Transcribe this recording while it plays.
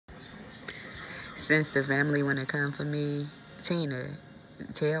Since the family want to come for me, Tina,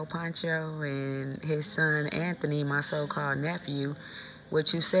 tell Pancho and his son Anthony, my so-called nephew,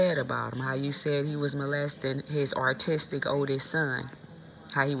 what you said about him. How you said he was molesting his artistic oldest son.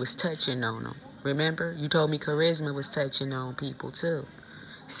 How he was touching on him. Remember? You told me Charisma was touching on people too.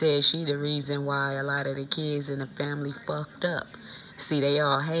 Said she the reason why a lot of the kids in the family fucked up. See, they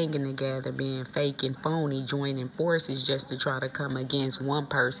all hanging together, being fake and phony, joining forces just to try to come against one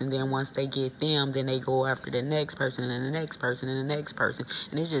person. Then once they get them, then they go after the next person and the next person and the next person.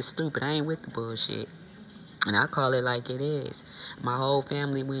 And it's just stupid. I ain't with the bullshit. And I call it like it is. My whole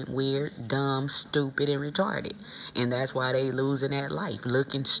family went weird, dumb, stupid, and retarded. And that's why they losing that life,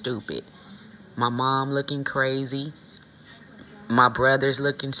 looking stupid. My mom looking crazy. My brother's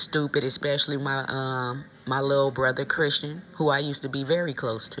looking stupid, especially my little brother Christian, who I used to be very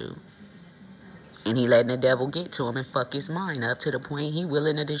close to. And he letting the devil get to him and fuck his mind up to the point he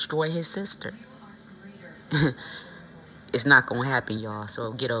willing to destroy his sister. It's not gonna happen, y'all,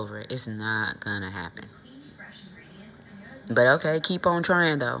 so get over it. It's not gonna happen. But okay, keep on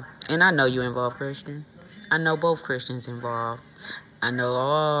trying though. And I know you involved, Christian. I know both Christians involved. I know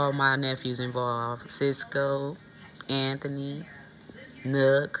all my nephews involved. Cisco, Anthony,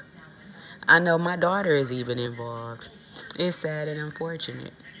 Nook. I know my daughter is even involved. It's sad and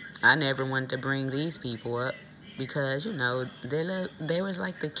unfortunate. I never wanted to bring these people up because, you know, they was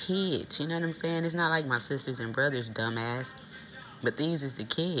like the kids. You know what I'm saying? It's not like my sisters and brothers, dumbass. But these is the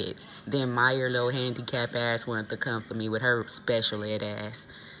kids. Then Meyer, little handicap ass, wanted to come for me with her special ed ass.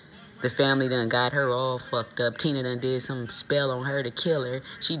 The family done got her all fucked up. Tina done did some spell on her to kill her.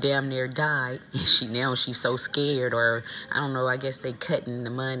 She damn near died. Now she's so scared, or I don't know, I guess they cutting the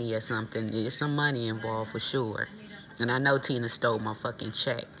money or something. There's some money involved for sure. And I know Tina stole my fucking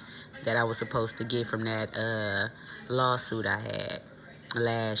check that I was supposed to get from that lawsuit I had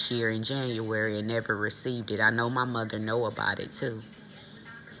last year in January and never received it. I know my mother know about it too.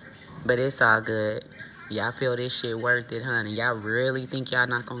 But it's all good. Y'all feel this shit worth it, honey. Y'all really think y'all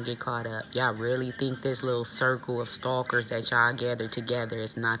not gonna get caught up? Y'all really think this little circle of stalkers that y'all gathered together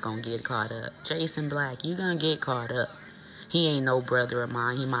is not gonna get caught up? Jason Black, you gonna get caught up. He ain't no brother of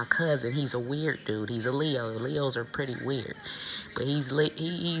mine. He my cousin. He's a weird dude. He's a Leo. Leos are pretty weird. But he's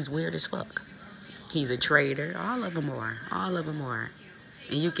weird as fuck. He's a traitor. All of them are. All of them are.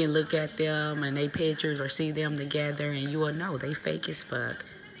 And you can look at them and they pictures or see them together and you will know they fake as fuck.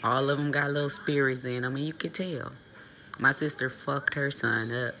 All of them got little spirits in them, and you can tell. My sister fucked her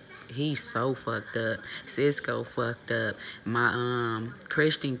son up. He's so fucked up. Cisco fucked up. My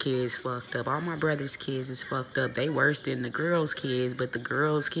Christian kids fucked up. All my brother's kids is fucked up. They worse than the girls' kids, but the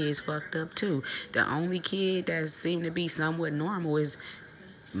girls' kids fucked up too. The only kid that seemed to be somewhat normal is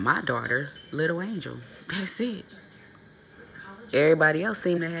my daughter, Little Angel. That's it. Everybody else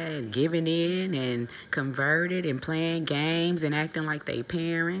seemed to have given in and converted and playing games and acting like they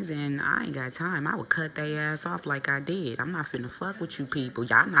parents. And I ain't got time. I would cut their ass off like I did. I'm not finna fuck with you people.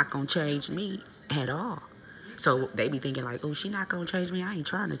 Y'all not gonna change me at all. So they be thinking like, oh, she not gonna change me. I ain't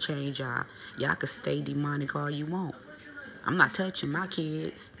trying to change y'all. Y'all can stay demonic all you want. I'm not touching my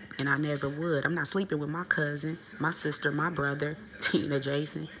kids. And I never would. I'm not sleeping with my cousin, my sister, my brother, Tina,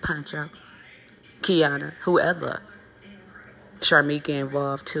 Jason, Pancho, Kiana, whoever. Sharmika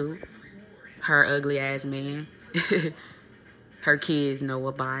involved too. Her ugly ass man. Her kids know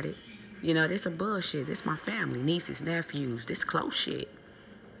about it. You know, this some bullshit. This my family, nieces, nephews. This close shit.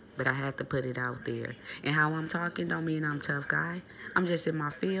 But I had to put it out there. And how I'm talking don't mean I'm a tough guy. I'm just in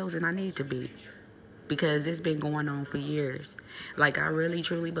my feels and I need to be. Because it's been going on for years. Like, I really,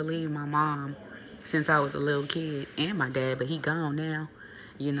 truly believe my mom since I was a little kid. And my dad, but he gone now.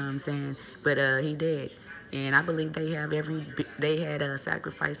 You know what I'm saying? But he dead. And I believe they had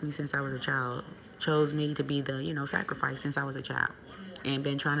sacrificed me since I was a child. Chose me to be the, sacrifice since I was a child. And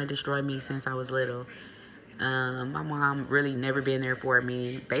been trying to destroy me since I was little. My mom really never been there for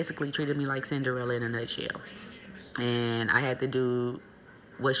me. Basically treated me like Cinderella in a nutshell. And I had to do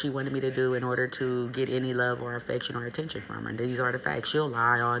what she wanted me to do in order to get any love or affection or attention from her. These are the facts. She'll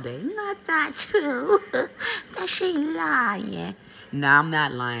lie all day. Not that true. That she lying. No, I'm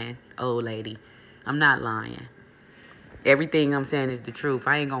not lying, old lady. I'm not lying. Everything I'm saying is the truth.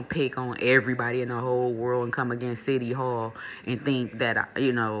 I ain't gonna pick on everybody in the whole world and come against City Hall and think that,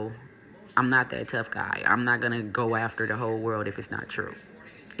 I'm not that tough guy. I'm not gonna go after the whole world if it's not true.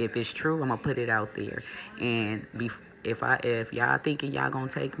 If it's true, I'm gonna put it out there. And if y'all thinking y'all gonna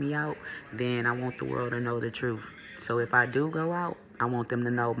take me out, then I want the world to know the truth. So if I do go out, I want them to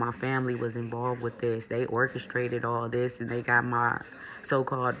know my family was involved with this. They orchestrated all this and they got my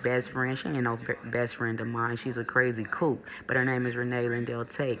so-called best friend. She ain't no best friend of mine. She's a crazy kook. But her name is Renee Lindell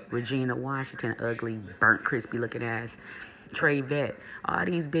Tate. Regina Washington, ugly, burnt, crispy looking ass. Trey Vet. All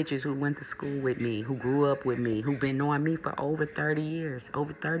these bitches who went to school with me, who grew up with me, who been knowing me for over 30 years,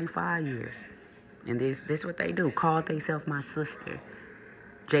 over 35 years. And this what they do. Called themselves my sister.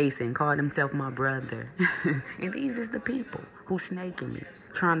 Jason called himself my brother. And these is the people who snaking me,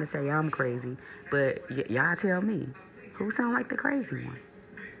 trying to say I'm crazy. But y'all tell me, who sound like the crazy one?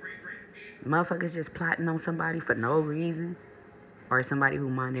 Motherfuckers just plotting on somebody for no reason, or somebody who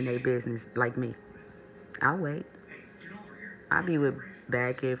minding their business like me. I'll wait. I'll be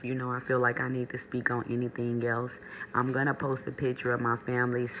back if, I feel like I need to speak on anything else. I'm going to post a picture of my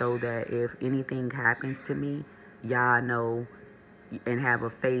family so that if anything happens to me, y'all know and have a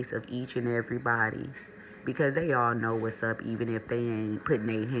face of each and everybody. Because they all know what's up, even if they ain't putting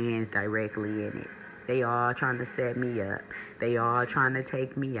their hands directly in it. They all trying to set me up. They all trying to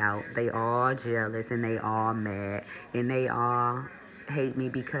take me out. They all jealous and they all mad. And they all hate me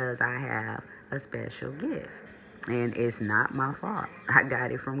because I have a special gift. And it's not my fault. I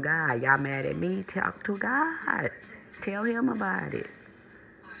got it from God. Y'all mad at me? Talk to God. Tell him about it.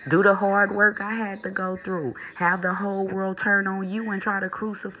 Do the hard work I had to go through. Have the whole world turn on you and try to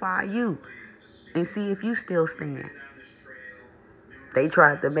crucify you. And see if you still stand. They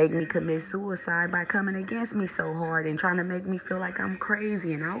tried to make me commit suicide by coming against me so hard and trying to make me feel like I'm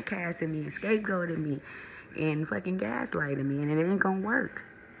crazy and outcasting me and scapegoating me and fucking gaslighting me. And it ain't gonna work.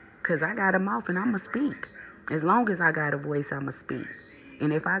 Because I got a mouth and I'ma speak. As long as I got a voice, I'ma speak.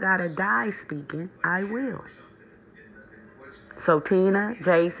 And if I gotta die speaking, I will. So Tina,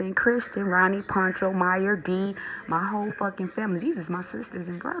 Jason, Christian, Ronnie, Poncho, Meyer, D, my whole fucking family. These is my sisters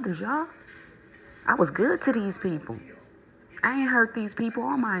and brothers, y'all. I was good to these people. I ain't hurt these people.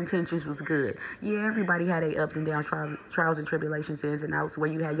 All my intentions was good. Yeah, everybody had their ups and downs, trials and tribulations, ins and outs,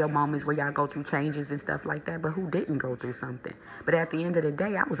 where you had your moments where y'all go through changes and stuff like that. But who didn't go through something? But at the end of the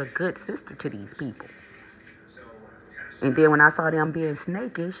day, I was a good sister to these people. And then when I saw them being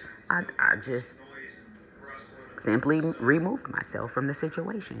snakish, I just simply removed myself from the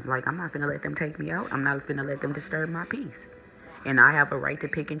situation. Like, I'm not finna let them take me out. I'm not finna let them disturb my peace. And I have a right to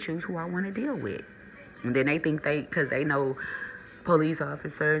pick and choose who I want to deal with. And then they think because they know police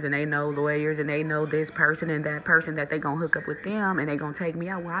officers and they know lawyers and they know this person and that person, that they going to hook up with them and they going to take me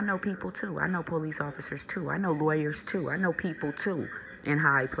out. Well, I know people too. I know police officers too. I know lawyers too. I know people too in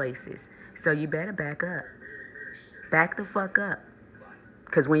high places. So you better back up. Back the fuck up.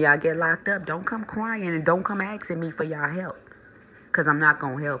 Because when y'all get locked up, don't come crying and don't come asking me for y'all help. Because I'm not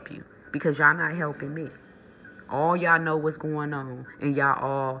going to help you. Because y'all not helping me. All y'all know what's going on. And y'all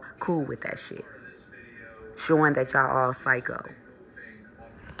all cool with that shit. Showing that y'all all psycho.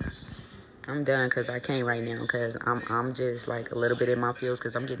 I'm done because I can't right now. Because I'm just like a little bit in my feels.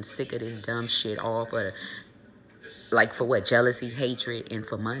 Because I'm getting sick of this dumb shit. All for, like, for what? Jealousy, hatred, and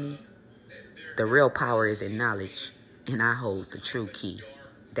for money? The real power is in knowledge. And I hold the true key.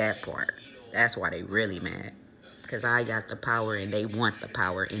 That part. That's why they really mad. Because I got the power and they want the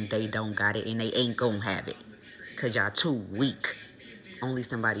power. And they don't got it and they ain't gonna have it. Because y'all too weak. Only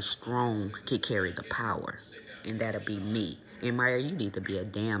somebody strong can carry the power. And that'll be me. And Maya, you need to be a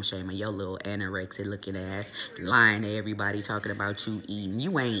damn shame of your little anorexic looking ass. Lying to everybody talking about you eating.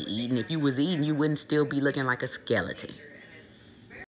 You ain't eating. If you was eating, you wouldn't still be looking like a skeleton.